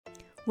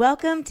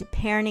Welcome to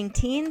Parenting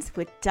Teens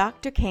with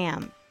Dr.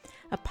 Cam,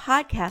 a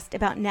podcast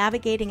about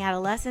navigating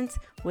adolescence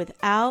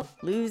without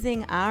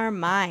losing our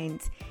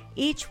minds.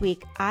 Each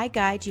week, I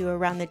guide you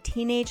around the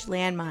teenage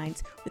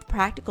landmines with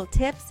practical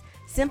tips,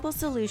 simple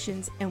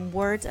solutions, and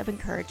words of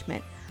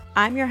encouragement.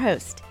 I'm your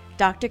host,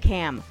 Dr.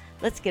 Cam.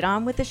 Let's get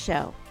on with the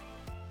show.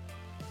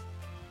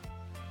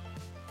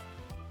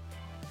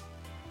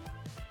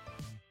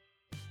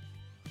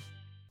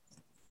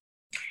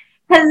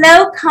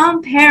 Hello,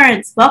 Calm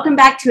Parents. Welcome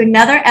back to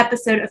another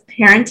episode of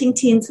Parenting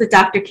Teens with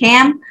Dr.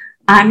 Cam.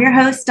 I'm your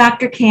host,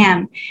 Dr.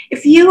 Cam.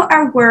 If you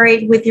are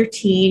worried with your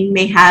teen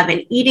may have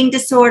an eating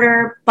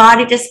disorder,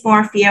 body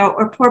dysmorphia,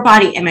 or poor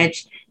body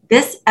image,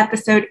 this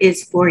episode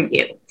is for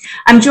you.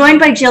 I'm joined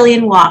by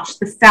Jillian Walsh,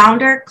 the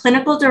founder,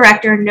 clinical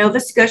director, Nova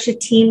Scotia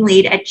team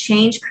lead at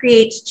Change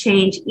Creates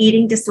Change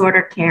Eating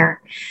Disorder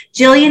Care.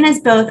 Jillian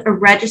is both a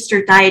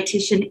registered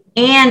dietitian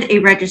and a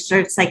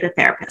registered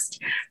psychotherapist.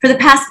 For the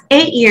past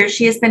 8 years,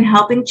 she has been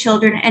helping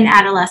children and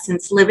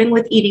adolescents living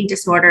with eating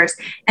disorders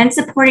and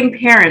supporting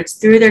parents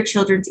through their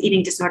children's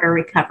eating disorder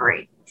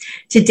recovery.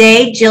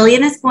 Today,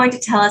 Jillian is going to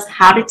tell us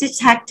how to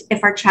detect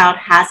if our child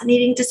has an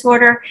eating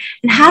disorder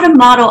and how to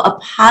model a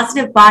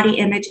positive body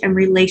image and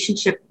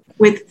relationship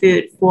with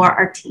food for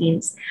our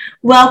teens.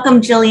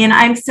 Welcome, Jillian.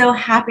 I'm so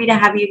happy to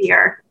have you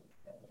here.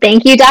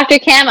 Thank you, Dr.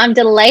 Cam. I'm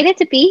delighted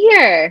to be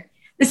here.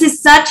 This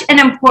is such an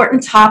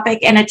important topic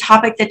and a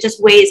topic that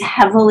just weighs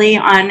heavily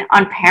on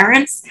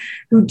parents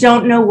who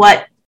don't know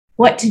what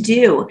to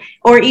do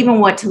or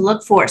even what to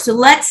look for. So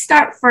let's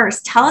start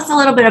first. Tell us a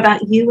little bit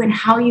about you and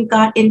how you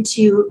got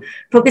into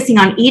focusing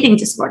on eating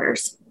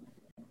disorders.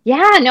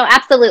 Yeah, no,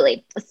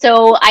 absolutely.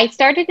 So I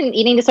started in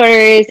eating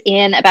disorders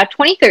in about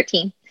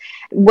 2013.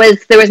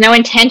 There was no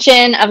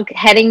intention of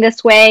heading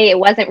this way. It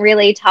wasn't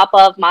really top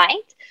of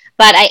mind,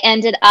 but I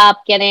ended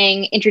up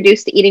getting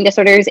introduced to eating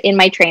disorders in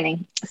my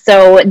training.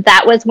 So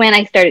that was when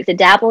I started to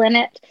dabble in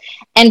it.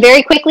 And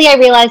very quickly, I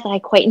realized that I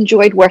quite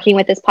enjoyed working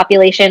with this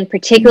population,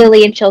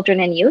 particularly in children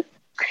and youth.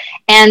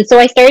 And so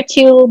I started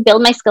to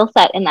build my skill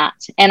set in that.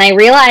 And I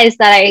realized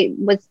that I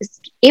was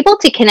able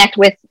to connect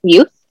with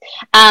youth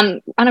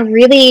on a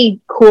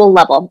really cool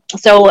level.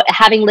 So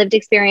having lived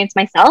experience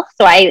myself,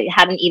 so I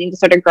had an eating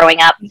disorder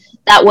growing up,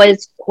 that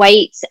was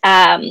quite,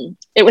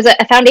 it was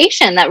a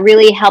foundation that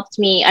really helped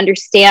me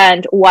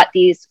understand what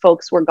these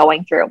folks were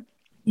going through.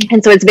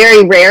 And so it's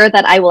very rare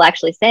that I will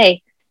actually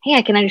say, hey,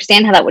 I can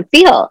understand how that would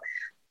feel.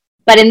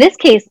 But in this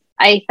case,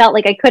 I felt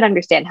like I could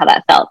understand how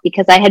that felt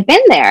because I had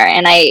been there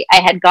and I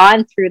had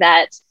gone through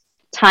that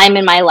time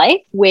in my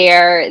life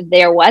where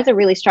there was a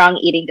really strong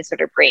eating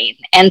disorder brain.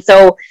 And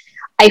so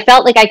I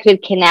felt like I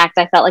could connect.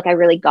 I felt like I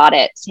really got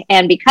it.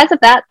 And because of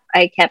that,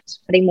 I kept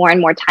putting more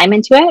and more time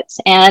into it.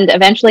 And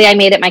eventually I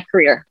made it my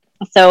career.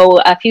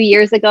 So a few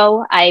years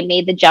ago, I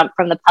made the jump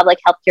from the public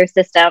healthcare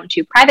system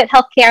to private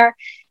healthcare.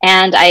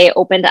 And I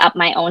opened up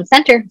my own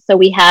center. So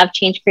we have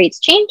Change Creates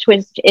Change,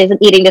 which is an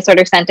eating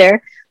disorder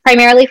center,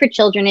 primarily for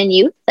children and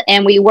youth.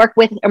 And we work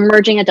with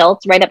emerging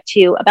adults right up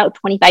to about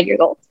 25 years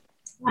old.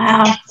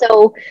 Wow. And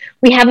so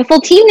we have a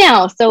full team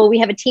now. So we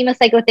have a team of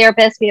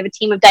psychotherapists, we have a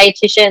team of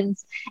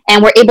dietitians,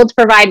 and we're able to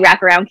provide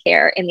wraparound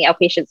care in the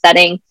outpatient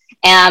setting.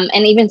 And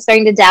even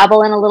starting to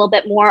dabble in a little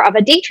bit more of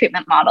a day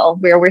treatment model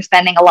where we're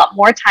spending a lot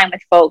more time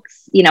with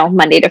folks,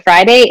 Monday to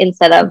Friday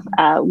instead of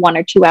 1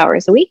 or 2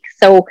 hours a week.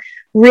 So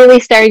really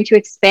starting to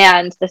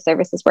expand the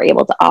services we're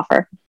able to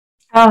offer.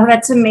 Oh,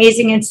 that's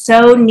amazing. It's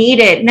so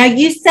needed. Now,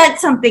 you said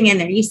something in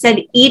there. You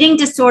said eating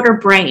disorder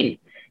brain,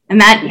 and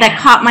that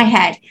caught my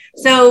head.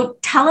 So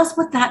tell us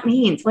what that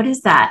means. What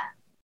is that?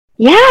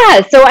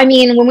 Yeah. So,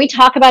 when we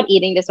talk about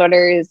eating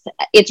disorders,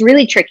 it's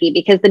really tricky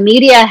because the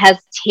media has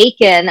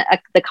taken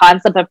the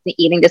concept of the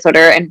eating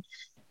disorder and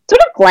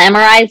sort of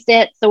glamorized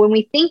it. So when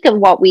we think of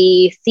what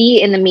we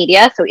see in the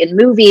media, so in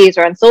movies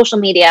or on social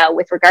media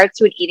with regards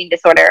to an eating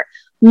disorder,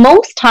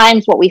 most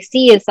times what we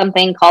see is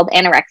something called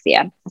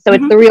anorexia. So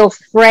it's the real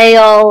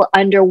frail,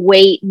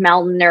 underweight,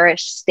 malnourished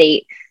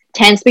state.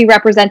 Tends to be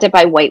represented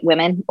by white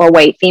women or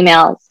white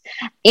females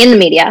in the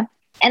media.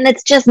 And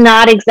it's just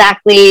not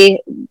exactly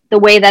the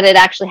way that it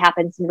actually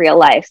happens in real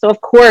life. So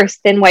of course,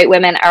 thin white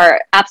women are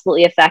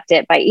absolutely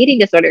affected by eating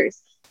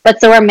disorders, but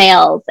so are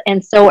males,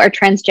 and so are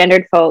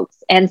transgendered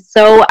folks, and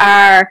so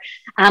are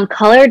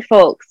colored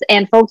folks,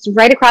 and folks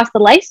right across the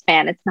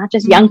lifespan. It's not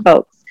just young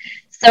folks.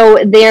 So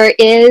there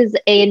is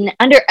an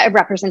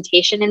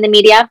underrepresentation in the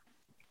media.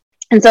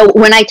 And so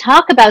when I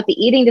talk about the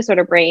eating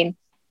disorder brain,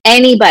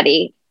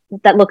 anybody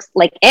that looks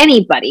like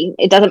anybody,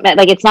 it doesn't matter,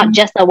 like it's not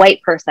just a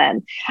white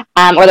person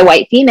or the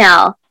white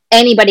female,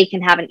 anybody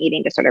can have an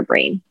eating disorder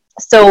brain.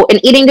 So an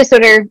eating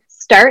disorder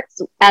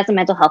starts as a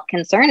mental health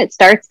concern. It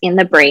starts in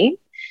the brain.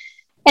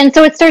 And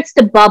so it starts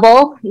to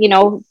bubble,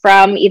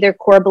 from either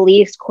core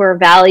beliefs, core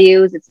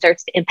values. It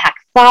starts to impact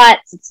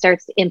thoughts. It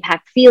starts to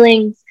impact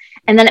feelings.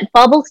 And then it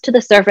bubbles to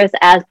the surface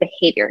as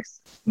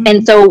behaviors.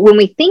 And so when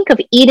we think of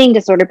eating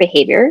disorder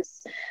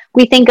behaviors,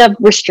 we think of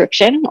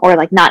restriction or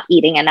like not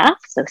eating enough.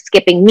 So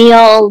skipping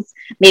meals,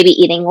 maybe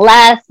eating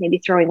less, maybe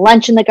throwing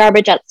lunch in the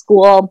garbage at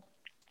school.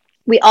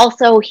 We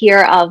also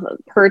hear of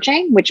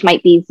purging, which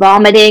might be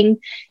vomiting.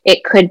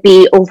 It could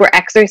be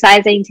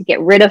over-exercising to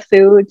get rid of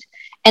food.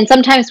 And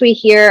sometimes we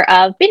hear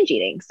of binge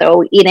eating,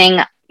 so eating,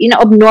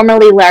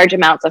 abnormally large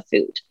amounts of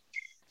food.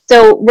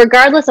 So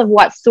regardless of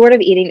what sort of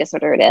eating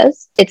disorder it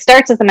is, it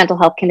starts as a mental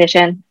health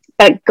condition,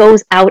 but it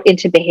goes out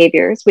into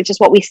behaviors, which is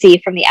what we see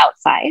from the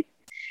outside.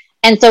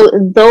 And so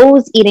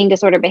those eating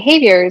disorder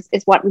behaviors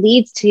is what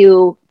leads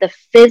to the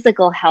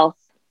physical health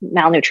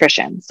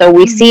malnutrition. So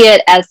we see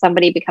it as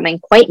somebody becoming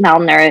quite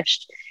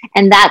malnourished,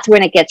 and that's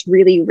when it gets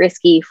really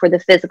risky for the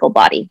physical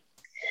body.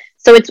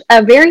 So it's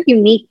a very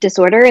unique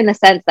disorder in the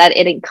sense that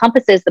it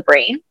encompasses the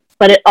brain,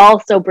 but it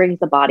also brings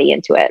the body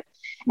into it.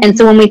 And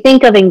so when we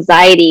think of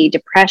anxiety,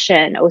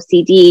 depression,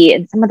 OCD,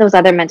 and some of those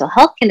other mental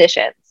health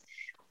conditions,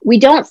 we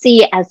don't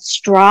see as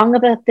strong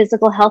of a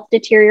physical health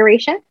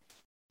deterioration.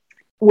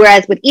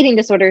 Whereas with eating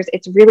disorders,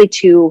 it's really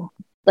too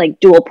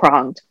dual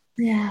pronged.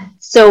 Yeah.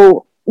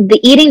 So the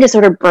eating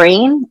disorder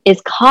brain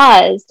is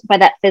caused by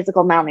that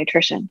physical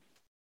malnutrition.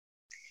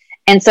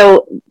 And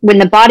so when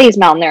the body is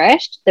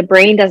malnourished, the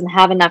brain doesn't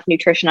have enough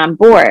nutrition on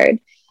board.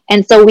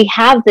 And so we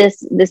have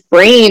this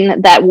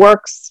brain that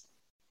works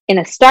in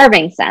a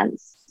starving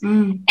sense,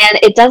 and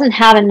it doesn't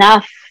have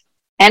enough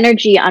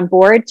energy on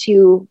board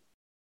to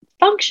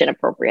function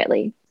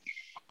appropriately.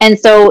 And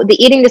so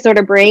the eating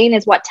disorder brain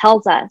is what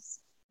tells us,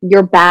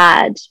 you're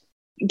bad.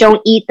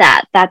 Don't eat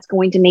that. That's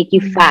going to make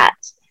you fat.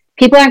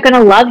 People aren't going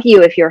to love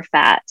you if you're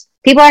fat.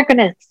 People aren't going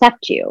to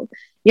accept you.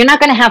 You're not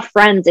going to have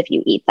friends if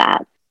you eat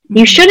that.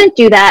 You shouldn't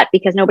do that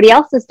because nobody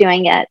else is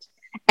doing it.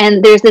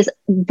 And there's this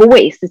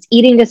voice, this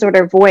eating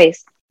disorder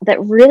voice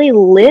that really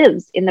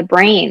lives in the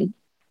brain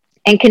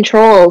and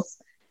controls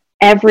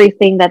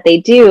everything that they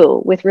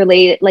do with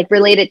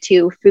related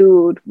to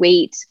food,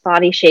 weight,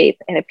 body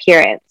shape, and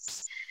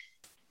appearance.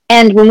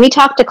 And when we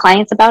talk to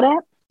clients about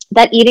it,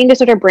 that eating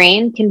disorder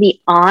brain can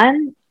be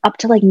on up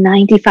to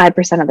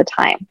 95% of the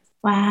time.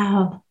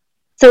 Wow.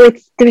 So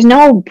there's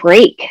no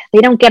break. They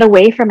don't get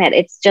away from it.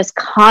 It's just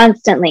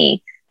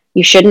constantly,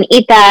 you shouldn't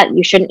eat that.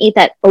 You shouldn't eat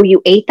that. Oh,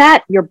 you ate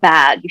that? You're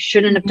bad. You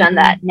shouldn't have done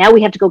that. Now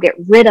we have to go get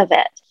rid of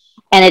it.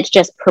 And it's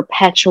just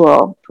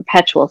perpetual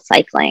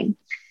cycling.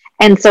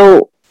 And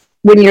so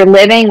when you're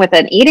living with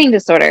an eating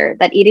disorder,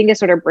 that eating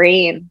disorder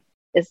brain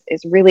is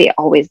really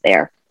always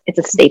there. It's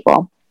a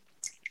staple.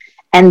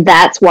 And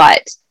that's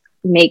what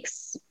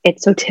makes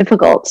it so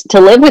difficult to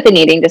live with an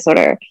eating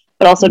disorder,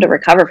 but also to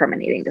recover from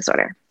an eating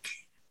disorder.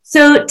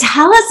 So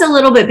tell us a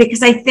little bit,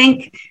 because I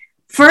think,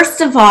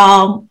 first of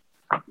all,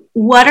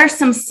 what are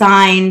some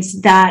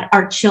signs that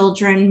our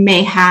children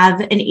may have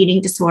an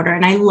eating disorder?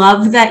 And I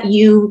love that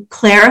you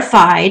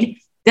clarified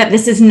that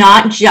this is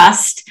not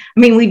just,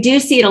 we do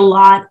see it a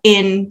lot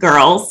in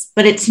girls,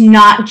 but it's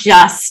not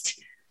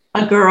just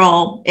a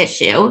girl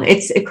issue.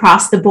 It's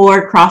across the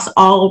board, across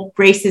all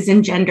races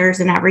and genders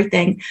and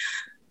everything.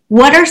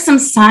 What are some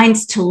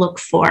signs to look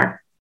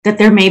for that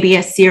there may be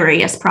a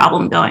serious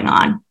problem going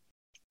on?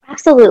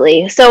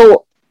 Absolutely.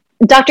 So,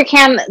 Dr.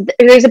 Cam,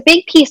 there's a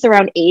big piece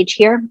around age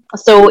here.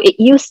 So it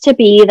used to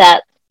be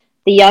that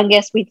the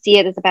youngest we'd see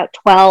it as about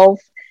 12.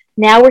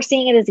 Now we're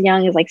seeing it as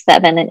young as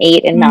 7 and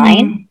 8 and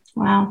 9.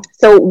 Wow.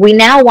 So we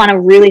now want to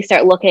really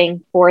start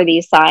looking for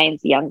these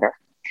signs younger.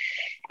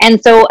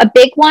 And so a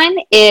big one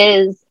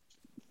is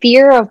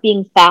fear of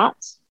being fat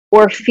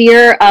or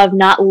fear of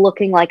not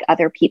looking like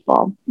other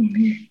people.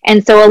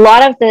 And so a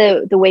lot of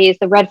the ways,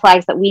 the red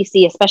flags that we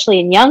see, especially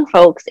in young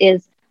folks,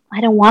 is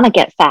I don't want to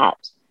get fat,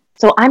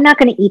 so I'm not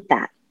going to eat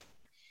that.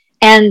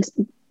 And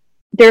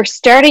they're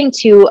starting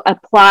to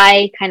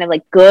apply kind of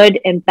good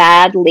and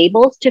bad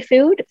labels to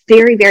food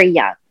very, very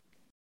young.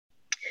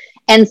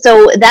 And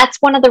so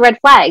that's one of the red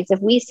flags. If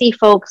we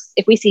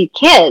see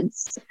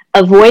kids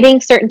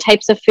avoiding certain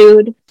types of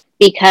food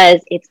because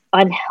it's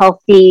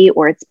unhealthy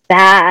or it's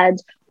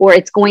bad or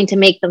it's going to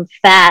make them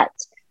fat,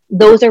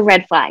 those are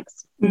red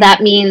flags.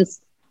 That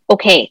means,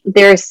 okay,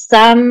 there's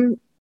some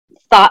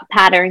thought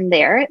pattern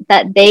there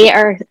that they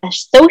are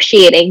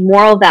associating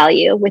moral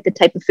value with the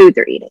type of food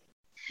they're eating.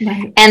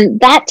 Right. And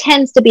that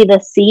tends to be the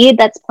seed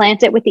that's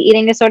planted with the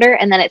eating disorder,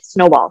 and then it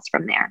snowballs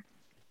from there.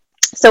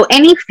 So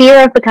any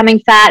fear of becoming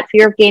fat,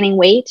 fear of gaining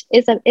weight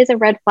is a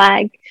red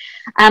flag.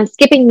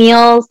 Skipping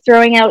meals,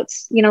 throwing out,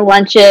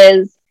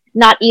 lunches,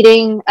 not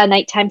eating a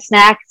nighttime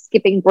snack,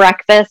 skipping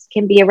breakfast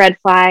can be a red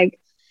flag.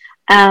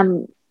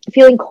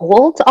 Feeling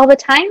cold all the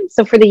time.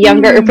 So for the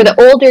younger or for the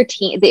older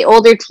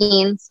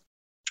teens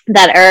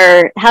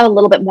that have a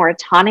little bit more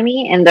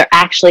autonomy and they're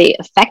actually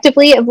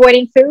effectively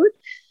avoiding food,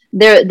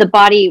 the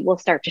body will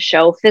start to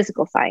show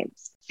physical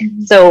signs.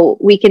 So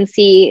we can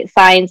see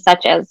signs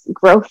such as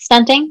growth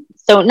stunting.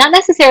 So not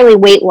necessarily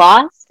weight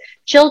loss.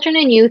 Children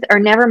and youth are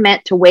never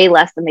meant to weigh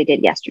less than they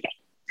did yesterday.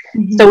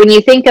 So when you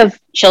think of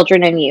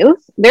children and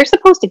youth, they're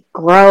supposed to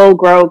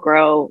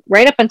grow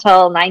right up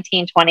until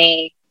 19,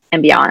 20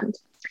 and beyond.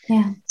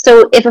 Yeah.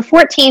 So if a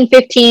 14,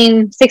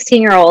 15,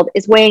 16-year-old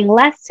is weighing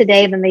less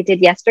today than they did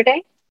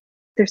yesterday,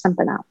 there's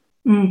something up.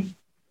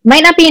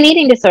 Might not be an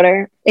eating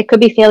disorder. It could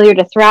be failure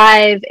to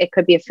thrive. It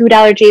could be a food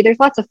allergy. There's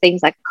lots of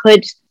things that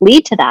could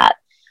lead to that.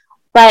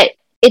 But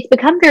it's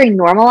become very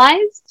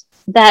normalized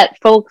that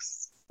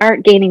folks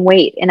aren't gaining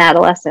weight in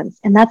adolescence,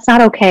 and that's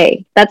not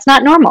okay. That's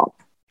not normal.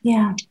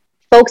 Yeah.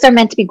 Folks are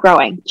meant to be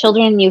growing.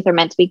 Children and youth are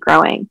meant to be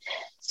growing.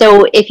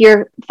 So if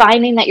you're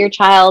finding that your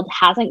child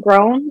hasn't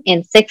grown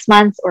in 6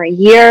 months or a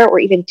year or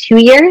even 2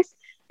 years,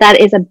 that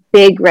is a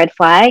big red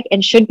flag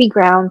and should be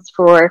grounds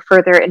for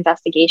further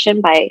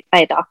investigation by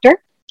a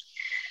doctor.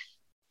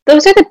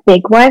 Those are the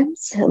big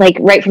ones, like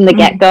right from the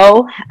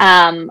get-go.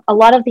 A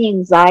lot of the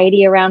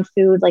anxiety around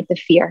food, like the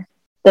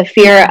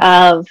fear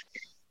of,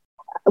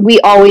 we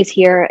always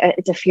hear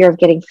it's a fear of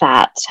getting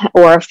fat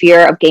or a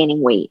fear of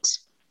gaining weight.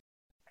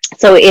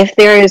 So if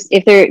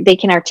they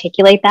can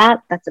articulate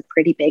that, that's a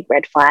pretty big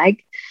red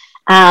flag.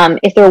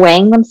 If they're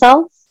weighing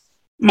themselves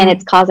and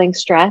it's causing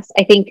stress,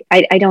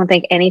 I don't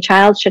think any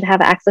child should have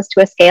access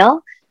to a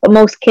scale, but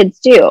most kids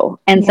do.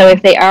 And so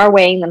if they are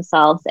weighing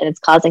themselves and it's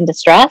causing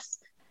distress,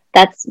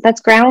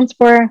 that's grounds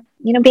for,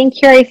 being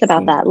curious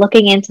about that,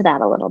 looking into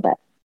that a little bit.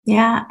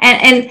 Yeah.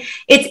 And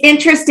it's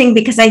interesting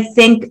because I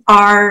think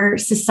our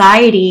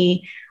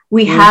society,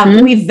 we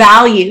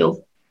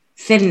value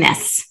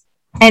thinness.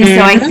 And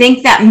so I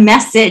think that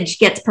message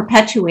gets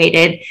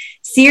perpetuated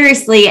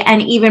seriously.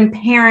 And even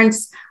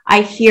parents,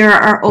 I hear,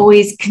 are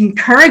always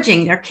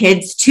encouraging their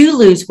kids to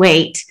lose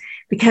weight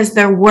because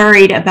they're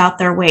worried about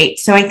their weight.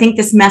 So I think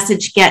this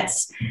message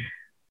gets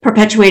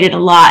perpetuated a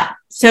lot.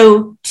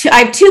 So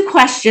I have two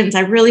questions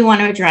I really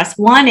want to address.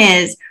 One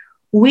is,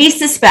 we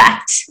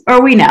suspect,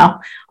 or we know,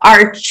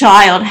 our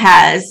child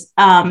has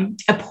a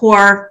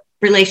poor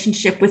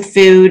relationship with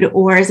food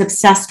or is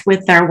obsessed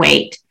with their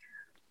weight.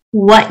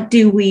 What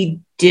do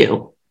we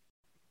do?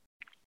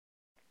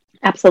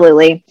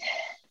 Absolutely.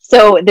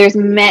 So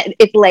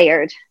it's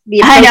layered.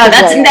 I know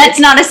that's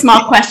not a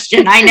small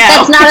question. I know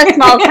that's not a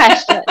small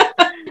question.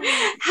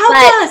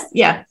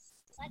 Yeah.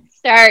 Let's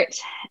start.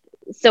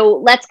 So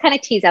let's kind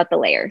of tease out the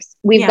layers.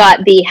 We've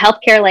got the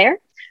healthcare layer,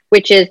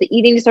 which is the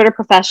eating disorder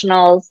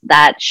professionals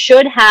that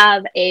should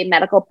have a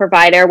medical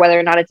provider, whether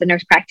or not it's a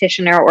nurse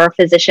practitioner or a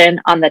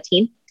physician on the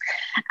team.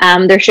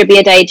 There should be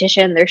a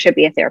dietitian, there should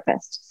be a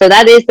therapist. So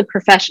that is the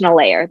professional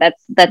layer.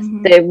 That's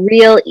the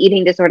real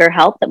eating disorder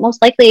help that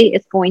most likely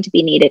is going to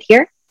be needed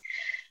here.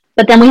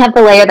 But then we have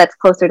the layer that's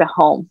closer to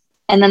home.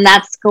 And then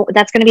that's going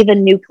to be the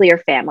nuclear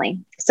family.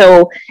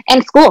 So,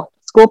 and school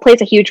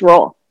plays a huge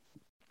role.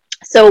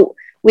 So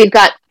we've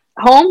got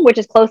home, which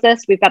is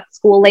closest. We've got the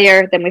school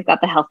layer, then we've got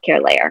the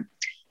healthcare layer.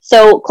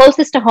 So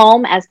closest to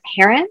home as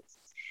parents,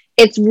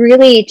 it's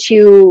really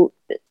to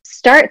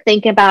start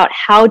thinking about,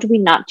 how do we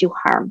not do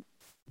harm?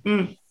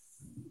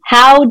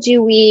 How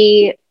do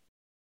we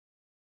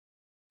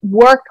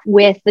work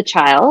with the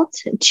child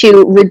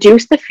to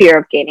reduce the fear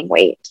of gaining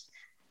weight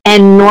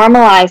and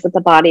normalize that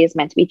the body is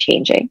meant to be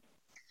changing?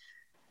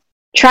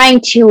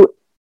 Trying to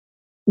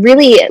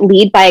really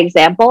lead by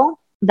example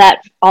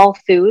that all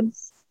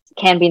foods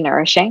can be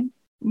nourishing.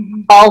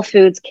 All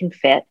foods can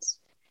fit.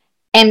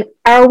 And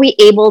are we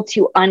able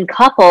to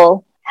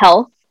uncouple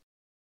health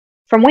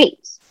from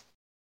weight?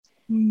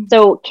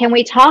 So can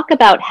we talk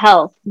about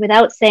health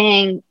without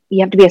saying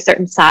you have to be a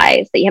certain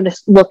size, that you have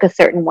to look a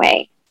certain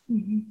way?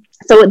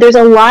 So there's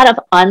a lot of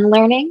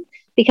unlearning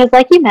because,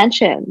 like you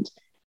mentioned,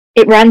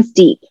 it runs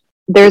deep.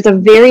 There's a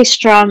very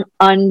strong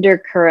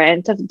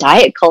undercurrent of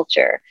diet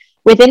culture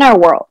within our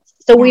world.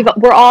 So we've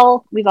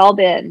all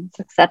been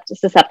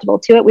susceptible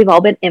to it. We've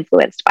all been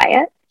influenced by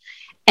it.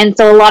 And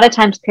so a lot of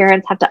times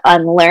parents have to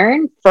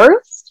unlearn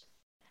first,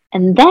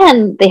 and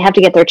then they have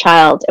to get their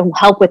child and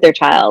help with their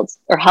child,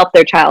 or help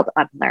their child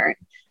unlearn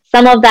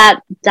some of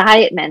that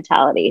diet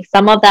mentality,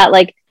 some of that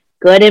like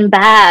good and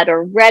bad,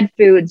 or red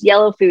foods,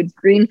 yellow foods,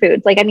 green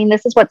foods.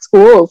 This is what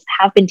schools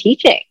have been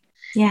teaching.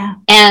 Yeah.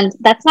 And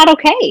that's not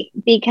okay,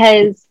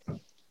 because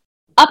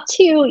up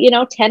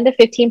to, 10 to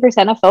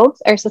 15% of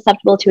folks are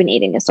susceptible to an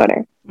eating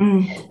disorder.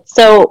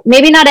 So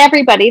maybe not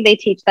everybody they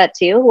teach that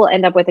to will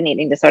end up with an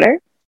eating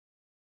disorder,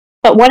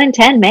 but 1 in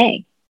 10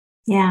 may.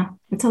 Yeah,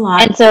 it's a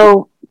lot. And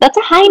so that's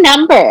a high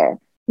number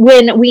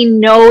when we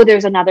know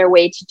there's another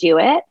way to do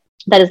it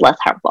that is less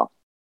harmful.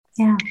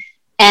 Yeah.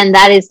 And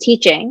that is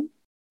teaching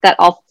that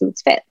all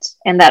foods fit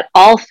and that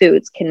all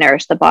foods can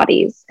nourish the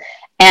bodies.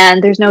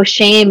 And there's no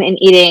shame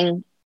in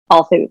eating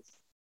all foods,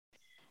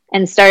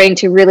 and starting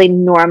to really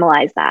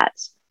normalize that.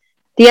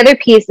 The other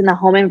piece in the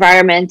home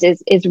environment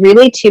is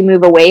really to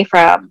move away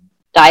from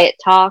diet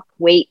talk,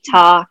 weight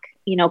talk,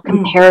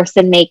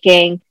 comparison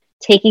making,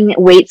 taking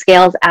weight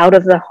scales out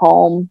of the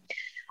home.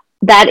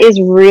 That is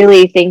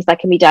really things that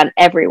can be done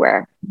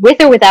everywhere,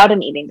 with or without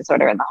an eating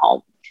disorder in the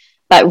home,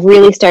 but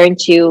really starting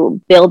to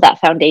build that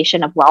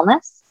foundation of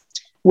wellness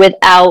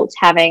without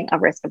having a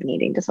risk of an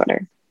eating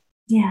disorder.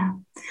 Yeah.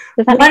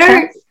 Does that make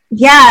sense?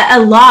 Yeah, a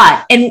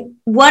lot. And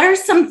what are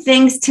some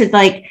things to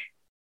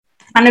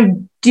kind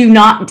of do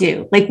not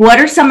do? Like, what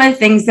are some of the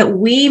things that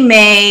we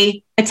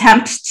may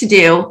attempt to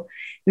do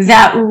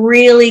that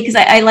really, because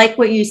I like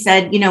what you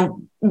said,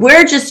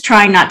 we're just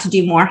trying not to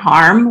do more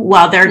harm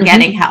while they're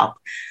getting help.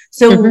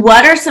 So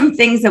what are some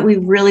things that we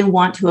really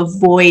want to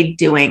avoid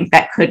doing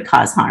that could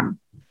cause harm?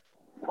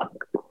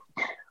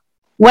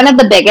 One of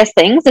the biggest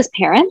things as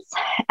parents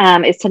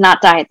is to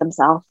not diet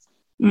themselves.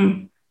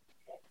 Mm.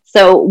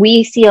 So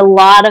we see a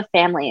lot of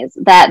families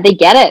that they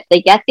get it.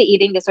 They get the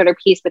eating disorder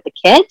piece with the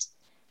kid.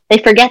 They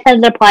forget that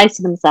it applies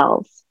to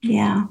themselves.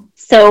 Yeah.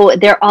 So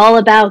they're all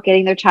about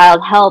getting their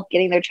child help,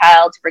 getting their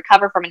child to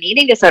recover from an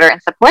eating disorder and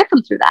support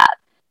them through that.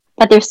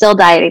 But they're still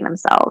dieting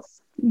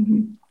themselves.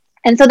 Mm-hmm.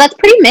 And so that's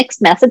pretty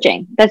mixed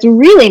messaging. That's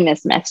really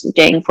mixed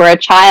messaging for a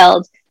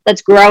child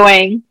that's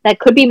growing, that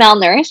could be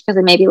malnourished because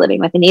they may be living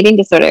with an eating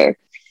disorder.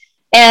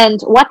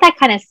 And what that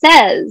kind of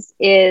says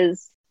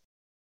is,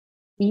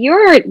 you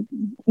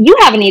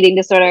have an eating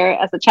disorder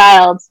as a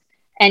child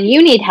and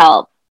you need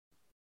help,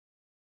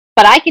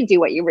 but I can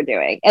do what you were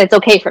doing and it's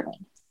okay for me.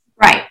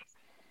 Right.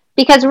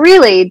 Because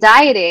really,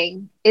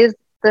 dieting is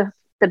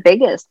the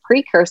biggest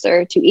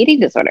precursor to eating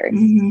disorders.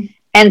 Mm-hmm.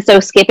 And so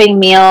skipping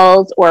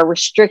meals or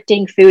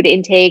restricting food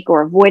intake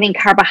or avoiding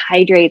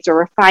carbohydrates or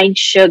refined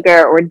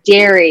sugar or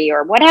dairy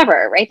or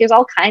whatever, right? There's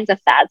all kinds of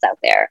fads out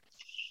there.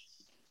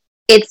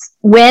 It's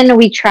when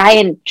we try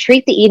and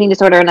treat the eating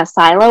disorder in a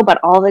silo, but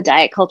all the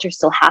diet culture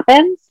still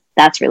happens,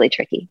 that's really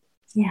tricky.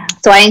 Yeah.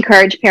 So I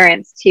encourage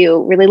parents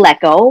to really let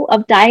go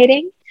of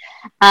dieting,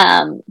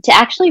 to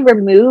actually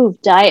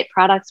remove diet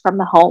products from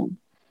the home.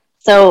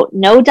 So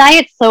no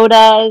diet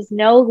sodas,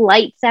 no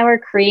light sour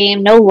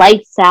cream, no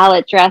light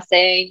salad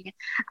dressing,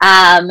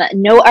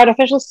 no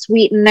artificial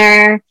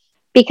sweetener,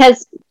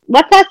 because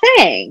what's that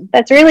saying?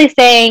 That's really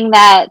saying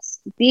that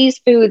these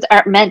foods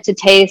aren't meant to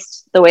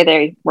taste the way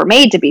they were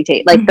made to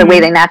be like the way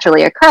they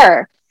naturally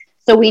occur.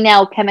 So we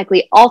now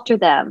chemically alter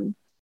them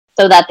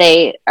so that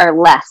they are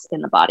less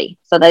in the body,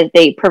 so that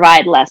they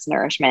provide less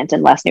nourishment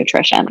and less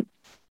nutrition.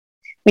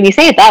 When you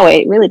say it that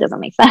way, it really doesn't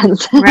make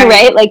sense,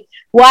 right? Like,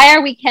 why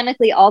are we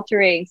chemically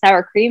altering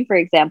sour cream, for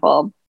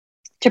example,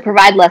 to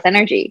provide less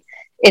energy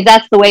if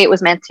that's the way it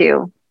was meant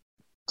to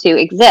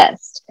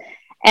exist?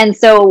 And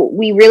so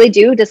we really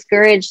do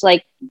discourage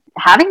like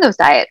having those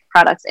diet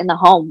products in the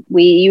home.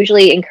 We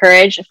usually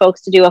encourage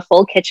folks to do a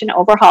full kitchen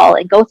overhaul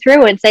and go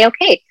through and say,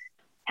 okay,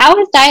 how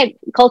has diet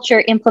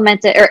culture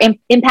implemented or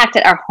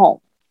impacted our home?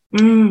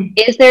 Mm.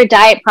 Is there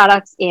diet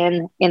products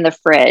in the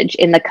fridge,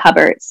 in the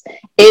cupboards?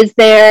 Is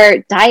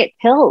there diet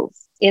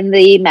pills in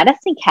the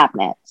medicine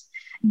cabinet?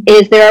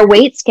 Is there a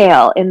weight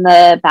scale in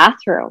the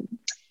bathroom?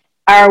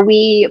 Are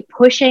we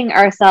pushing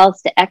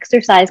ourselves to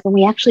exercise when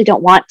we actually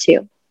don't want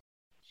to?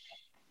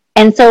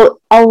 And so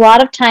a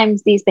lot of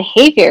times these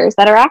behaviors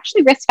that are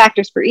actually risk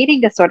factors for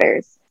eating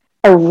disorders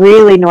are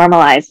really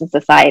normalized in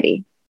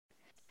society.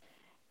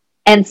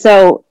 And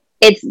so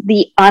it's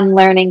the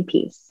unlearning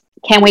piece.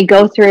 Can we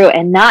go through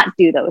and not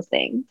do those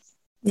things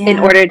in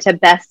order to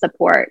best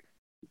support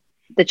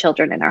the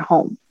children in our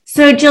home?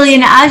 So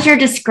Jillian, as you're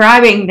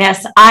describing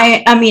this,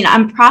 I mean,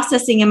 I'm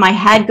processing in my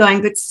head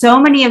going, but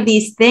so many of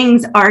these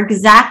things are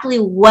exactly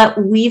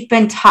what we've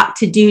been taught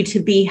to do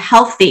to be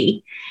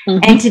healthy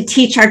and to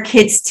teach our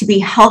kids to be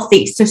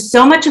healthy.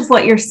 So much of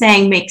what you're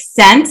saying makes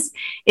sense.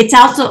 It's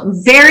also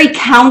very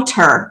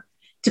counter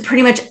to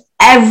pretty much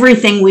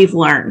everything we've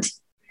learned.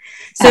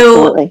 So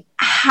Absolutely.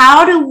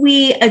 How do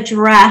we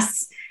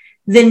address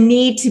the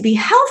need to be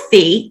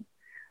healthy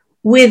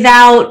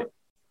without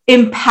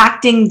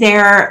impacting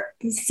their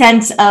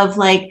sense of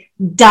like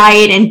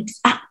diet, and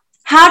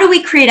how do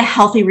we create a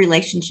healthy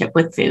relationship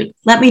with food?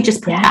 Let me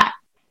just put that.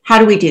 How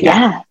do we do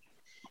that? Yeah.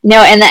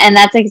 No, and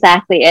that's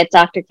exactly it,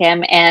 Dr.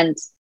 Kim. And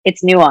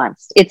it's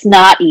nuanced. It's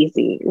not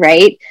easy,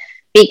 right?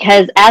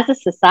 Because as a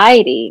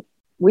society,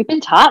 we've been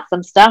taught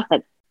some stuff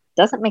that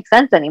doesn't make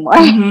sense anymore.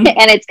 And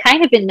it's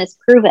kind of been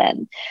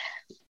misproven.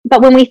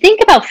 But when we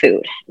think about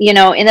food, you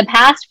know, in the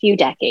past few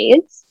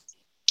decades,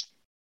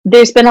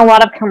 there's been a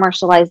lot of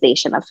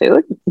commercialization of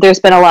food. There's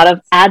been a lot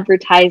of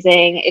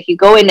advertising. If you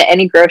go into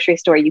any grocery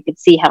store, you can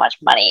see how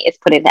much money is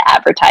put into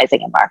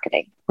advertising and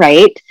marketing,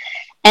 right?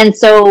 And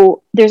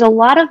so there's a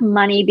lot of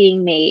money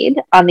being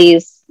made on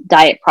these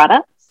diet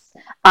products,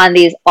 on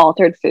these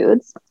altered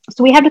foods.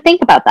 So we have to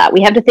think about that.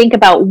 We have to think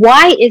about,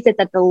 why is it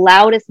that the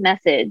loudest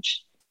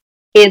message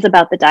is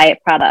about the diet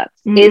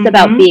products, is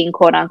about being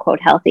quote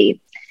unquote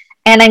healthy?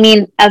 And I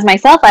mean, as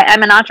myself,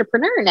 I'm an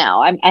entrepreneur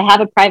now. I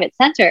have a private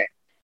center.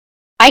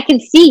 I can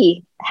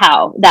see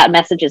how that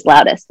message is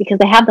loudest because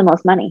they have the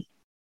most money.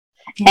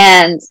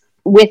 And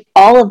with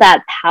all of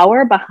that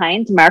power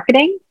behind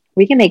marketing,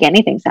 we can make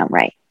anything sound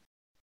right.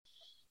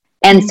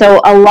 And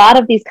so a lot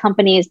of these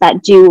companies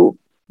that do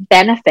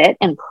benefit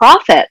and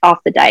profit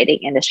off the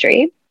dieting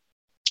industry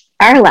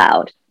are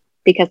loud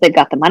because they've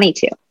got the money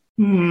to.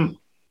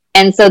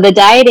 And so the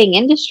dieting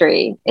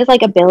industry is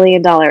like $1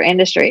 billion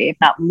industry, if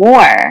not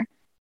more.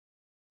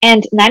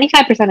 And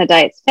 95% of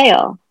diets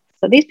fail.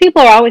 So these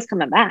people are always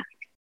coming back.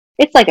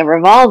 It's like a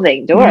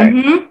revolving door.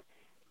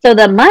 So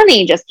the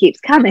money just keeps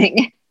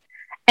coming.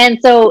 And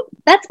so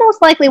that's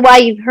most likely why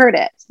you've heard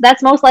it.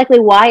 That's most likely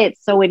why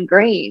it's so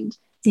ingrained.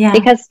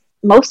 Because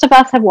most of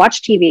us have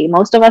watched TV.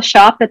 Most of us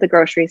shop at the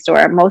grocery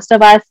store. Most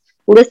of us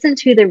listen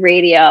to the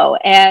radio,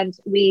 and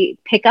we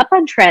pick up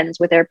on trends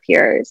with our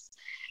peers.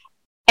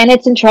 And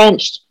it's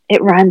entrenched.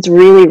 It runs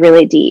really,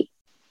 really deep.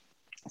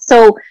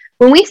 So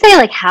when we say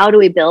like, how do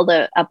we build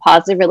a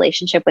positive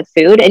relationship with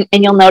food?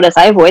 And you'll notice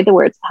I avoid the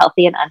words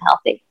healthy and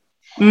unhealthy.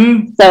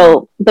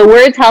 So the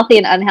words healthy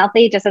and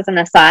unhealthy, just as an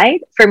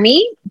aside, for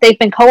me, they've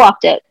been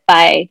co-opted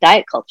by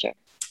diet culture.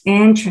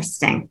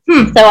 Interesting.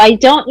 So I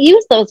don't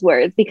use those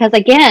words because,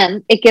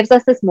 again, it gives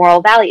us this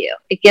moral value.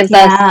 It gives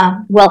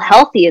us, well,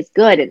 healthy is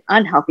good and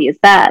unhealthy is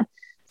bad.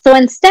 So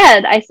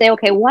instead, I say,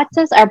 okay, what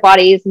does our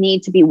bodies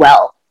need to be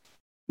well?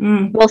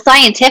 Well,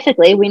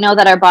 scientifically, we know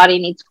that our body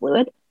needs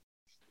fluid.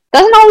 It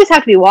doesn't always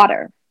have to be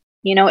water.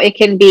 You know, it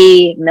can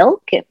be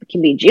milk, it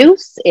can be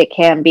juice, it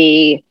can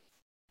be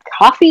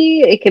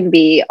coffee, it can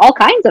be all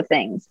kinds of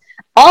things.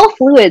 All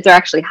fluids are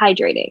actually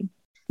hydrating.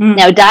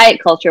 Now,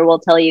 diet culture will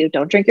tell you,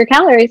 don't drink your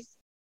calories,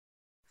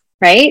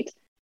 right?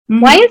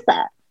 Why is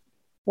that?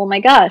 Well,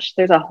 my gosh,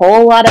 there's a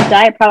whole lot of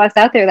diet products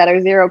out there that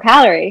are 0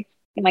 calorie.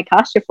 It might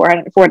cost you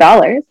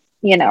 $4,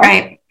 you know?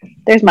 Right.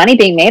 There's money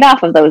being made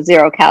off of those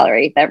 0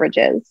 calorie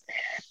beverages.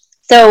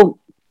 So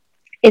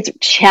it's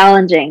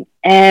challenging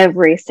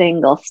every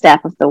single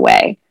step of the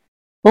way.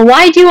 Well,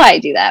 why do I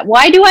do that?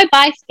 Why do I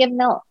buy skim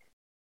milk?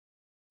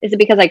 Is it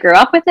because I grew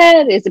up with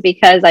it? Is it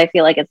because I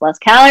feel like it's less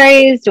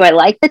calories? Do I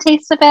like the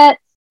taste of it?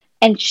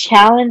 And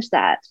challenge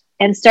that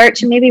and start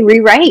to maybe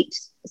rewrite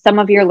some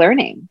of your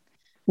learning.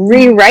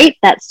 Rewrite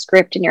that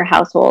script in your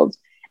household.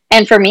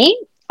 And for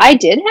me, I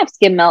did have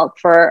skim milk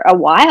for a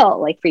while,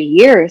 like for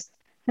years.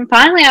 And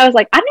finally I was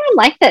like, I don't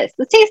like this.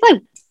 This tastes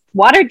like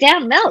watered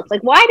down milk.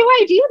 Like, why do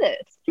I do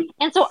this?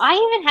 And so I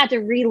even had to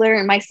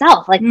relearn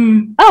myself. Like,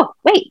 oh,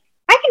 wait,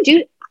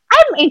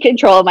 I'm in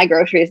control of my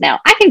groceries now.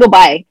 I can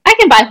buy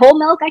whole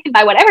milk. I can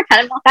buy whatever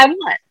kind of milk I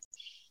want.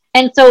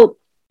 And so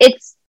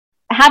it's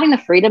having the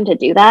freedom to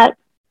do that.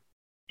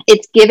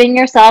 It's giving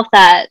yourself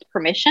that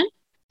permission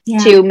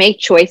to make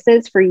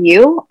choices for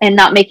you and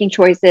not making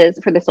choices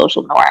for the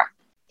social norm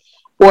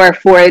or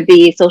for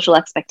the social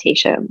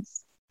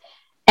expectations.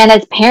 And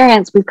as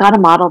parents, we've got to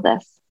model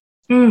this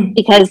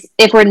because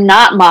if we're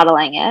not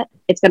modeling it,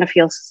 it's going to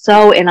feel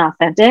so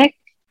inauthentic.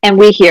 And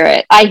we hear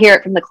it. I hear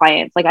it from the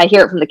clients. Like I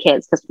hear it from the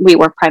kids because we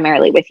work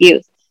primarily with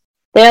youth.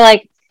 They're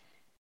like,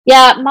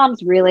 yeah,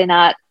 mom's really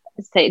not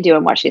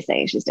doing what she's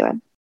saying she's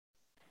doing.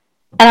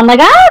 And I'm like,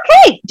 oh,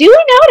 okay, duly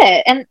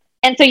noted.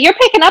 And so you're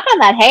picking up on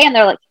that, hey? And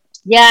they're like,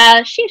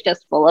 yeah, she's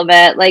just full of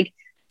it. Like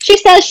she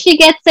says she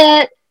gets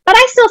it, but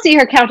I still see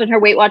her counting her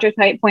Weight Watchers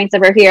points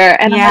over here.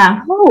 And I'm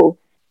like, oh,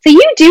 so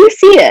you do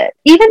see it.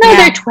 Even though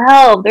they're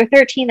 12, they're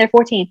 13, they're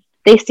 14,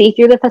 they see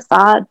through the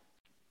facade.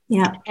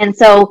 Yeah. And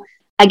so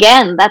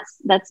again,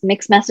 that's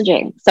mixed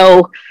messaging.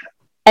 So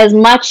as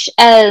much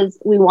as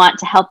we want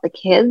to help the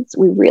kids,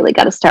 we really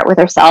got to start with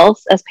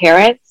ourselves as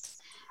parents.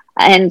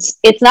 And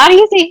it's not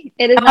easy.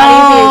 It is not easy.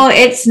 Oh,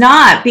 it's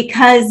not,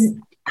 because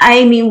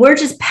I mean, we're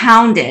just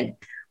pounded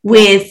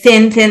with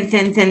thin.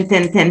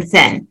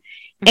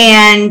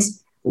 And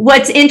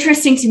what's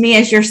interesting to me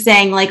as you're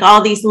saying, like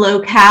all these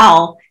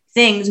low-cal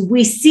things,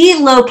 we see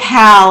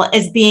low-cal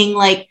as being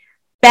like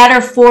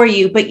better for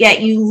you, but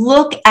yet you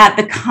look at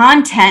the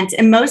content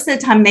and most of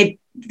the time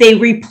they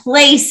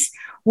replace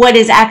what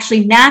is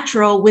actually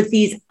natural with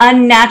these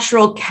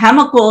unnatural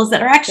chemicals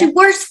that are actually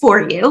worse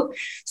for you.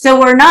 So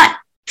we're not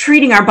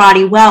treating our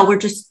body well.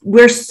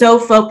 We're so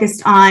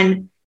focused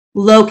on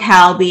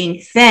low-cal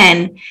being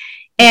thin.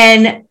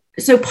 And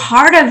so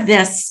part of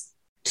this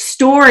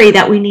story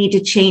that we need to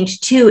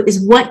change too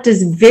is what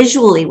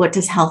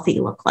does healthy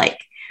look like?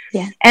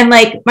 Yeah. And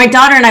like my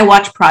daughter and I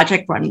watch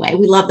Project Runway.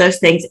 We love those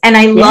things. And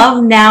I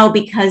love now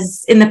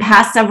because in the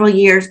past several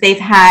years, they've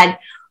had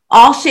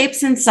all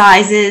shapes and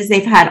sizes.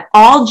 They've had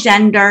all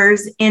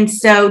genders. And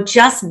so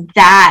just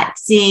that,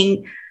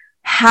 seeing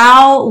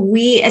how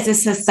we as a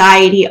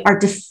society are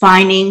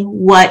defining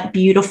what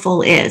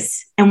beautiful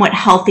is and what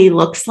healthy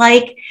looks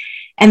like.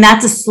 And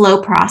that's a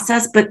slow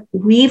process, but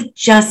we've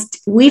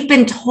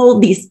been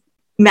told these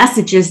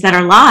messages that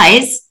are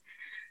lies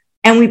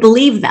and we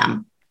believe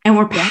them. And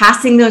we're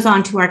passing those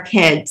on to our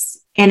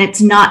kids, and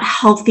it's not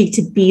healthy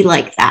to be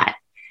like that.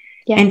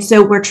 Yeah. And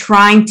so we're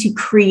trying to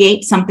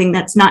create something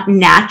that's not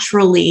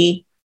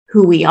naturally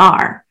who we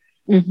are.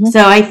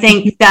 So I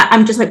think that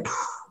I'm just like,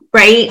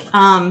 right.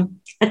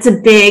 That's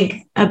a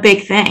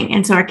big thing.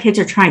 And so our kids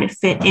are trying to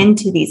fit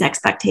into these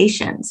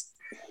expectations.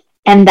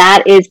 And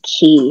that is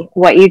key.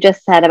 What you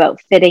just said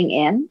about fitting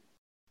in,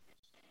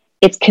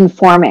 it's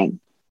conforming.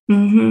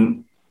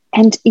 And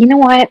you know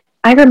what?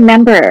 I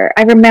remember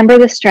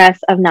the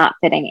stress of not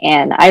fitting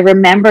in. I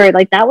remember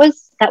like that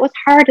was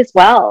hard as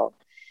well.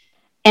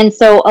 And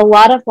so a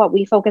lot of what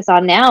we focus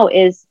on now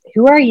is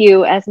who are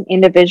you as an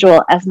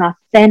individual, as an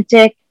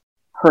authentic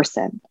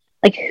person?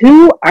 Like,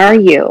 who are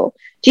you?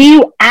 Do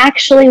you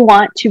actually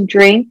want to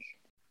drink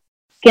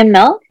skim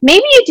milk?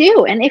 Maybe you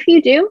do. And if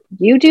you do,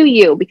 you do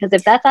you, because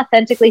if that's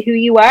authentically who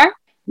you are,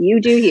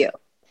 you do you.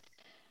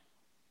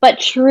 But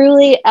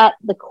truly at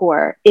the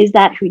core, is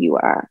that who you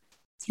are?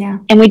 Yeah.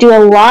 And we do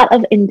a lot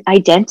of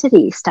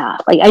identity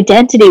stuff, like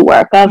identity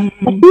work of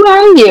like, who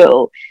are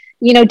you?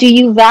 You know, do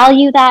you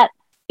value that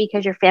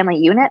because your family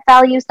unit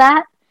values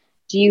that?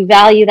 Do you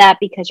value that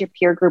because your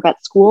peer group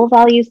at school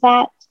values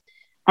that?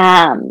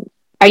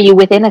 Are you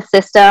within a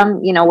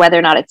system, you know, whether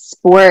or not it's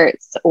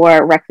sports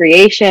or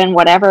recreation,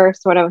 whatever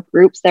sort of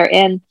groups they're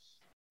in,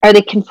 are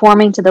they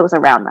conforming to those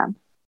around them?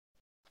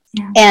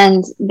 Yeah.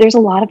 And there's a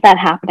lot of that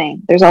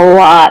happening. There's a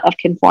lot of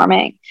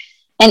conforming.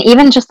 And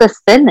even just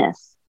this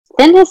thinness,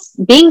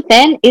 being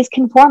thin is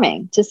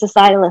conforming to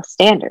societal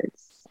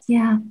standards.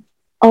 Yeah.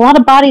 A lot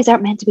of bodies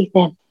aren't meant to be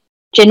thin.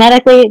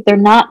 Genetically, they're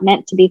not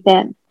meant to be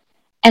thin.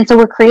 And so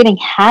we're creating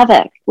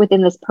havoc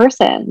within this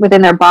person,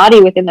 within their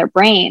body, within their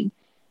brain,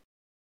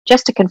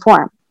 just to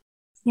conform.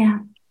 Yeah.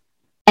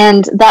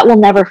 And that will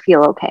never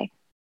feel okay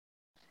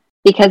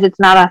because it's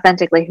not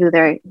authentically who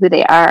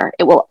they are.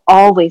 It will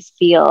always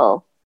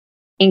feel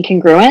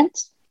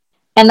incongruent,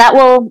 and that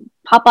will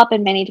pop up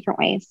in many different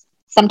ways.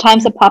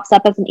 Sometimes it pops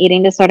up as an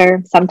eating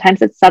disorder.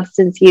 Sometimes it's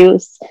substance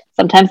use.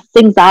 Sometimes it's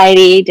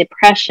anxiety,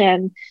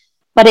 depression,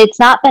 but it's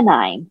not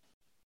benign.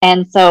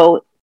 And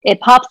so it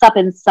pops up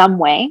in some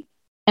way.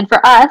 And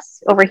for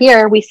us over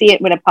here, we see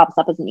it when it pops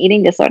up as an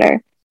eating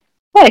disorder,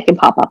 but it can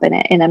pop up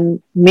in a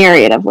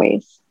myriad of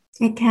ways.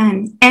 It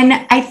can. And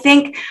I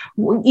think,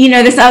 you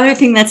know, this other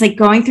thing that's like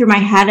going through my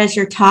head as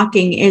you're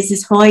talking is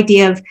this whole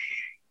idea of,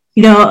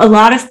 you know, a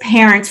lot of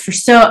parents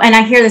and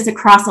I hear this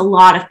across a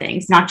lot of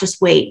things, not just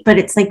weight, but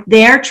it's like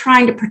they're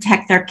trying to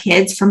protect their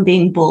kids from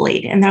being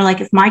bullied. And they're like,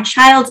 if my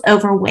child's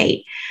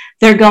overweight,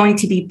 they're going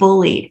to be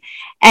bullied.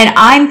 And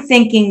I'm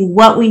thinking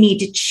what we need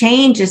to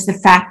change is the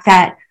fact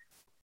that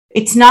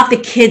it's not the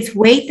kid's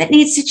weight that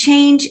needs to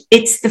change.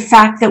 It's the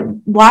fact that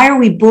why are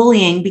we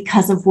bullying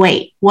because of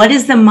weight? What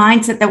is the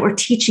mindset that we're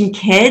teaching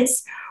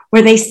kids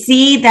where they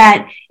see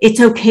that it's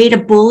okay to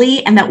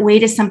bully and that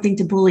weight is something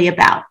to bully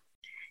about?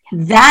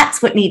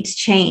 That's what needs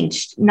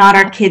changed, not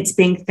our kids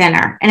being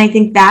thinner. And I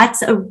think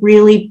that's a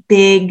really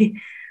big,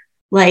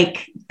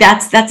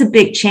 that's a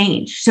big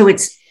change. So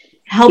it's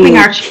helping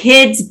our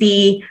kids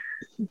be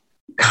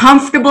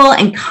comfortable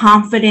and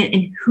confident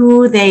in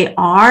who they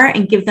are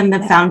and give them the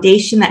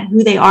foundation that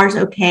who they are is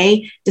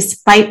okay,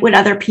 despite what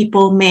other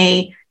people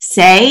may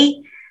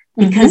say,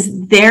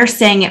 because they're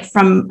saying it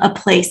from a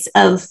place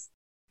of,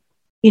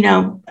 you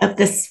know, of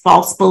this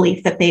false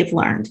belief that they've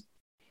learned.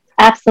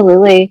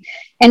 Absolutely.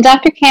 And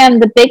Dr. Cam,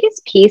 the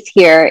biggest piece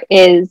here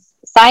is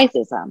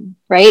sizeism,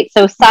 right?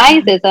 So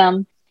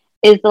sizeism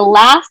is the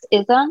last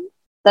ism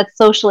that's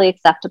socially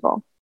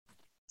acceptable.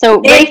 So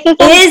racism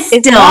is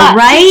still not,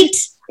 right?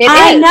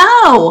 I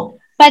know.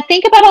 But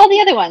think about all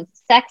the other ones.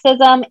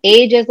 Sexism,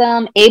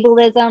 ageism,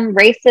 ableism,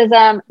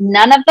 racism,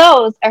 none of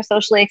those are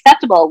socially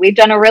acceptable. We've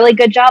done a really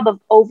good job of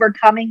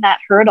overcoming that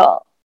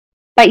hurdle.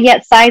 But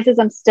yet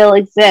sizeism still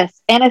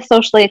exists and is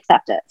socially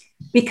accepted.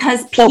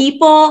 Because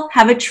people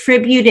have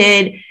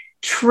attributed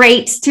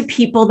traits to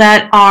people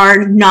that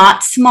are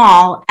not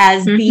small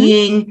as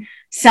being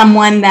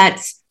someone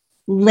that's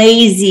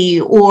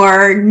lazy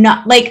or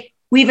not, like,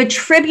 we've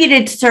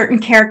attributed certain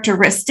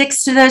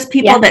characteristics to those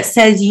people that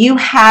says you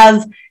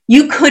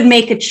could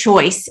make a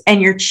choice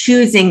and you're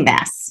choosing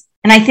this.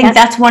 And I think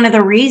that's one of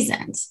the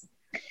reasons.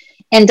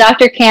 And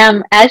Dr.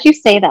 Cam, as you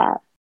say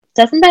that,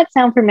 doesn't that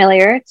sound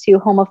familiar to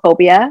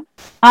homophobia?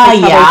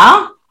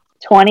 Yeah.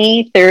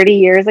 20, 30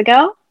 years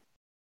ago?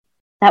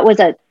 That was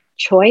a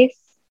choice.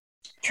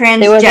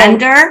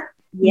 Transgender.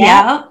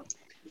 Yeah.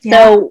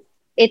 So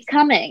it's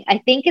coming. I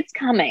think it's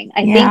coming.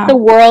 I think the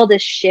world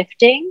is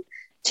shifting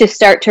to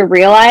start to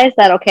realize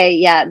that, okay,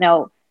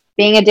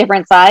 being a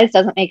different size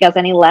doesn't make us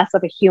any less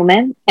of a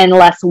human and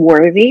less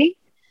worthy.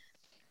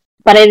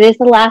 But it is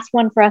the last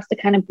one for us to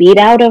kind of beat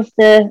out of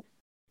the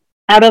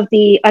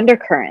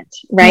undercurrent,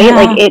 right? Yeah.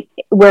 Like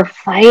we're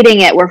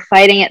fighting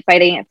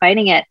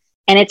it,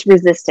 and it's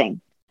resisting.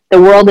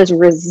 The world is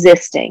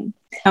resisting.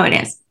 Oh, it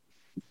is.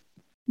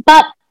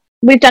 But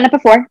we've done it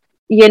before.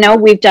 You know,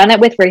 we've done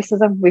it with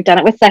racism. We've done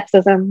it with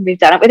sexism. We've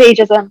done it with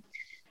ageism.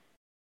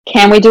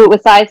 Can we do it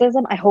with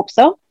sizeism? I hope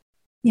so.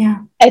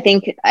 Yeah. I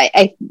think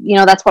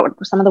that's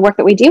what some of the work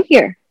that we do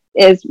here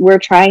is we're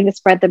trying to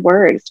spread the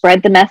word,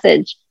 spread the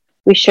message.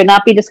 We should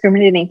not be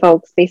discriminating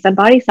folks based on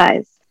body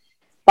size.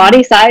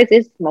 Body size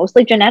is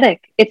mostly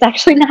genetic. It's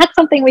actually not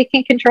something we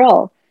can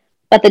control,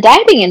 but the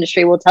dieting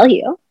industry will tell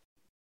you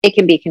it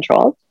can be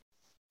controlled,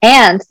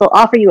 and they'll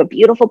offer you a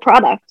beautiful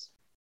product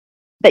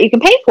that you can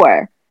pay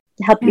for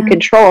to help you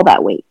control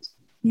that weight.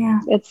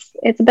 Yeah.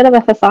 It's a bit of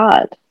a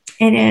facade.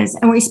 It is.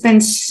 And we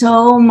spend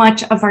so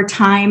much of our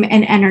time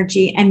and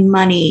energy and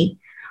money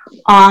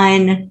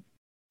on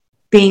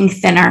being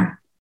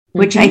thinner,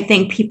 which I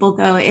think people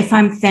go, if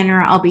I'm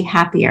thinner, I'll be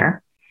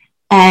happier.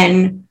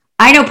 And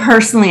I know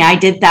personally I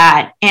did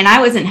that and I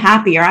wasn't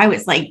happier. I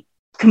was like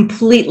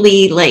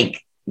completely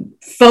like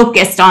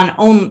focused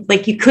on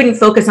you couldn't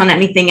focus on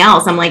anything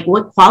else. I'm like,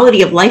 what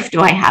quality of life do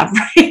I have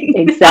right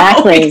now?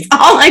 Exactly.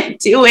 All I'm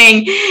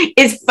doing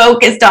is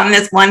focused on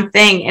this one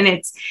thing. And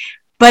it's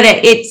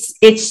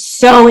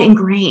so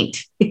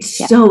ingrained.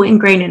 It's so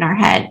ingrained in our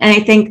head. And I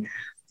think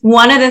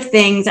one of the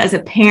things as a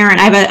parent,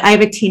 I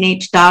have a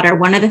teenage daughter.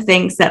 One of the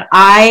things that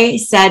I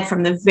said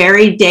from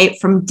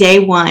day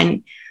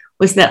one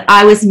was that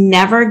I was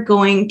never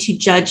going to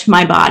judge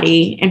my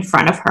body in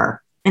front of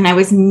her. and I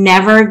was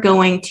never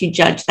going to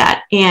judge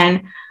that.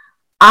 And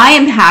I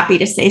am happy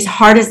to say, as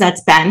hard as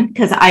that's been,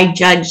 because I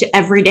judge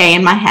every day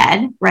in my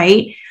head,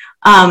 right?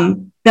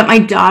 That my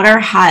daughter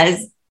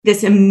has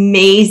this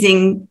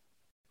amazing,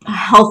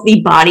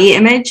 healthy body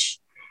image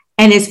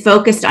and is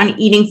focused on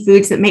eating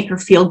foods that make her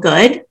feel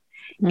good.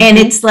 Mm-hmm. And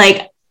it's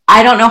like,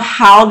 I don't know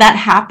how that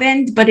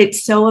happened, but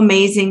it's so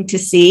amazing to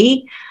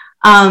see.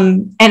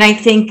 And I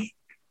think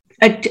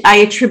I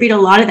attribute a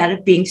lot of that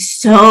of being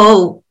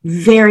so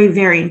very,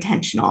 very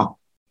intentional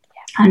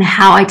on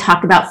how I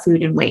talk about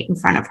food and weight in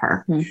front of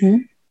her.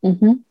 Mm-hmm.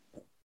 Mm-hmm.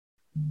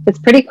 It's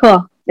pretty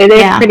cool. It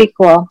is pretty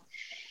cool.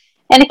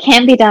 And it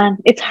can be done.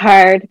 It's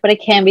hard, but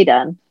it can be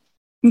done.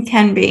 It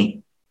can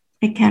be.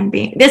 It can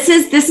be. This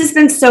has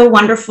been so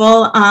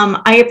wonderful.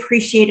 I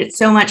appreciate it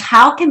so much.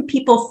 How can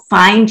people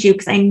find you?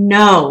 Because I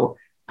know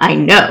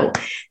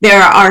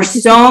there are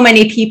so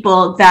many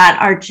people that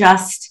are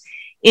just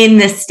in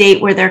this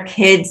state where their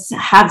kids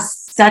have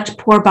such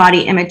poor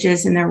body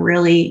images and they're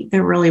really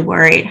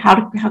worried.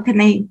 How can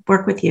they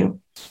work with you?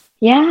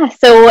 Yeah.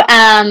 So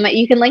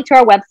you can link to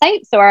our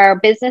website. So our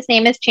business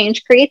name is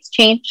Change Creates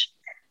Change.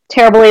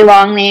 Terribly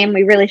long name.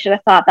 We really should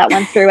have thought that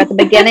one through at the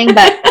beginning,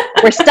 but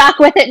we're stuck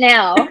with it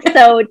now.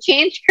 So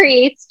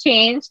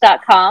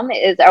changecreateschange.com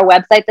is our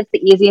website. That's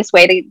the easiest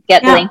way to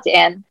get linked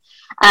in.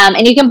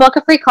 And you can book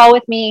a free call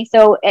with me.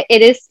 So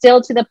it is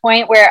still to the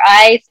point where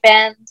I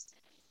spend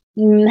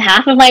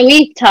half of my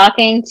week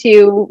talking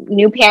to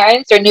new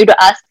parents or new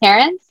to us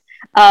parents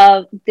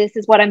of this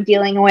is what I'm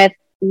dealing with.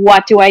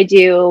 What do I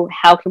do?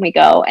 How can we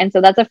go? And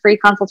so that's a free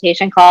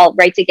consultation call,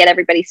 right, to get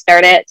everybody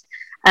started,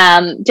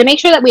 to make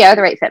sure that we are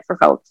the right fit for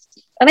folks.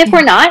 And if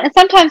we're not, and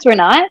sometimes we're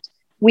not,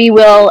 we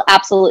will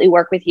absolutely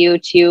work with you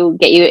to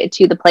get you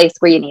to the place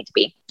where you need to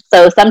be.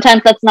 So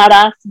sometimes that's not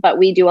us, but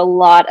we do a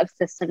lot of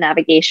system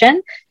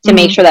navigation to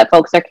make sure that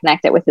folks are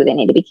connected with who they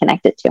need to be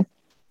connected to.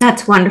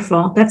 That's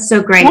wonderful. That's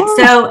so great. Yeah.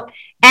 So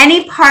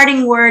any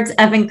parting words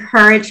of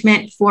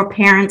encouragement for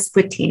parents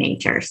with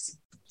teenagers?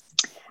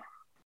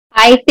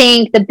 I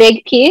think the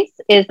big piece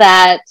is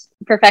that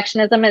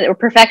perfection is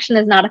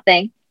not a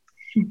thing.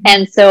 Mm-hmm.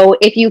 And so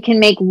if you can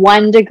make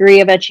 1 degree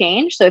of a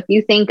change, so if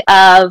you think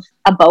of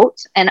a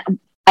boat, and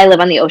I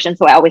live on the ocean,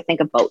 so I always think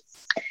of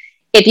boats.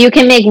 If you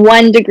can make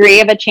 1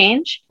 degree of a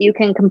change, you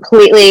can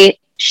completely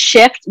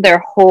shift their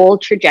whole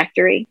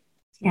trajectory.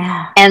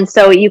 Yeah. And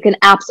so you can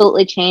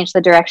absolutely change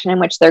the direction in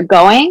which they're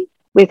going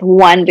with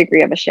 1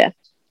 degree of a shift.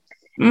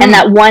 And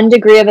that 1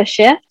 degree of a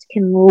shift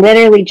can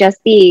literally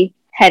just be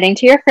heading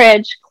to your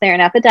fridge,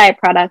 clearing out the diet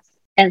products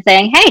and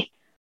saying, hey,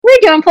 we're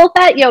doing full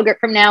fat yogurt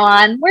from now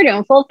on. We're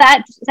doing full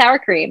fat sour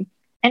cream,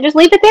 and just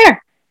leave it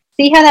there.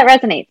 See how that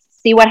resonates.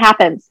 See what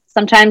happens.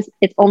 Sometimes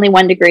it's only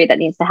 1 degree that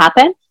needs to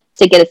happen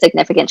to get a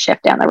significant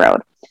shift down the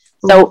road.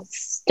 So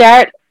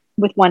start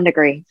with 1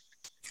 degree.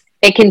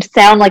 It can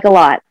sound like a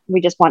lot.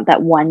 We just want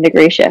that 1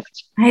 degree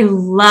shift. I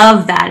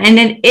love that. And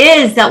it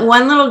is that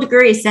 1 little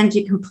degree sends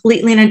you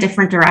completely in a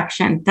different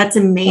direction. That's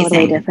amazing.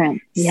 Totally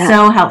different. Yeah.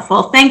 So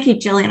helpful. Thank you,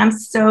 Jillian. I'm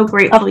so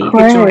grateful you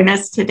could join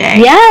us today.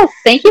 Yes.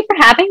 Thank you for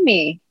having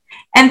me.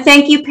 And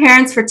thank you,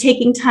 parents, for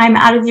taking time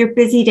out of your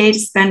busy day to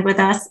spend with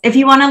us. If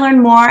you want to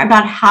learn more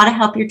about how to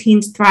help your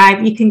teens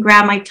thrive, you can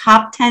grab my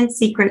top 10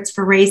 secrets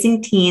for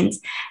raising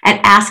teens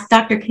at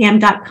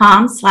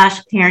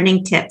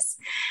askdrcam.com/parenting tips.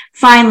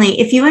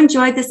 Finally, if you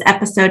enjoyed this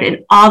episode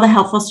and all the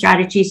helpful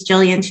strategies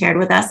Jillian shared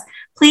with us,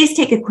 please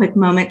take a quick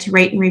moment to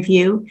rate and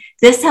review.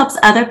 This helps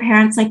other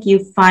parents like you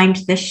find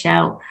this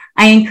show.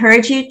 I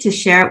encourage you to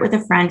share it with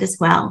a friend as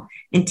well.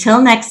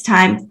 Until next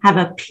time, have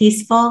a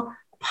peaceful,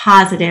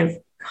 positive,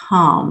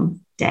 calm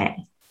day.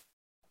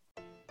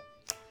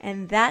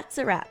 And that's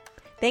a wrap.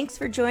 Thanks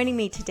for joining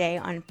me today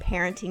on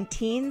Parenting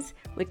Teens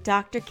with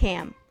Dr.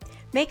 Cam.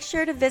 Make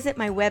sure to visit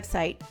my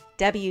website,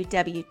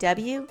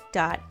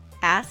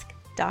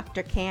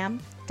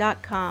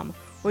 www.askdrcam.com,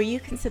 where you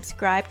can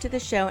subscribe to the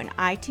show in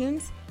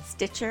iTunes,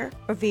 Stitcher,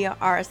 or via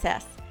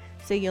RSS,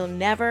 so you'll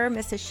never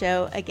miss a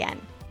show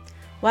again.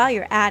 While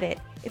you're at it,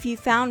 if you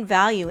found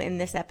value in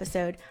this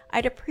episode,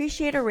 I'd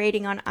appreciate a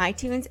rating on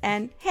iTunes,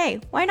 and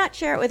hey, why not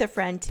share it with a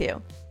friend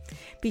too?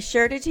 Be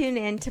sure to tune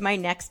in to my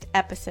next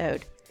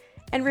episode.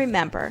 And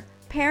remember,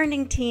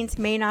 parenting teens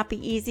may not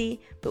be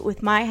easy, but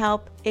with my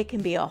help, it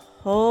can be a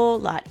whole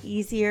lot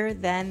easier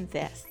than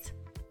this.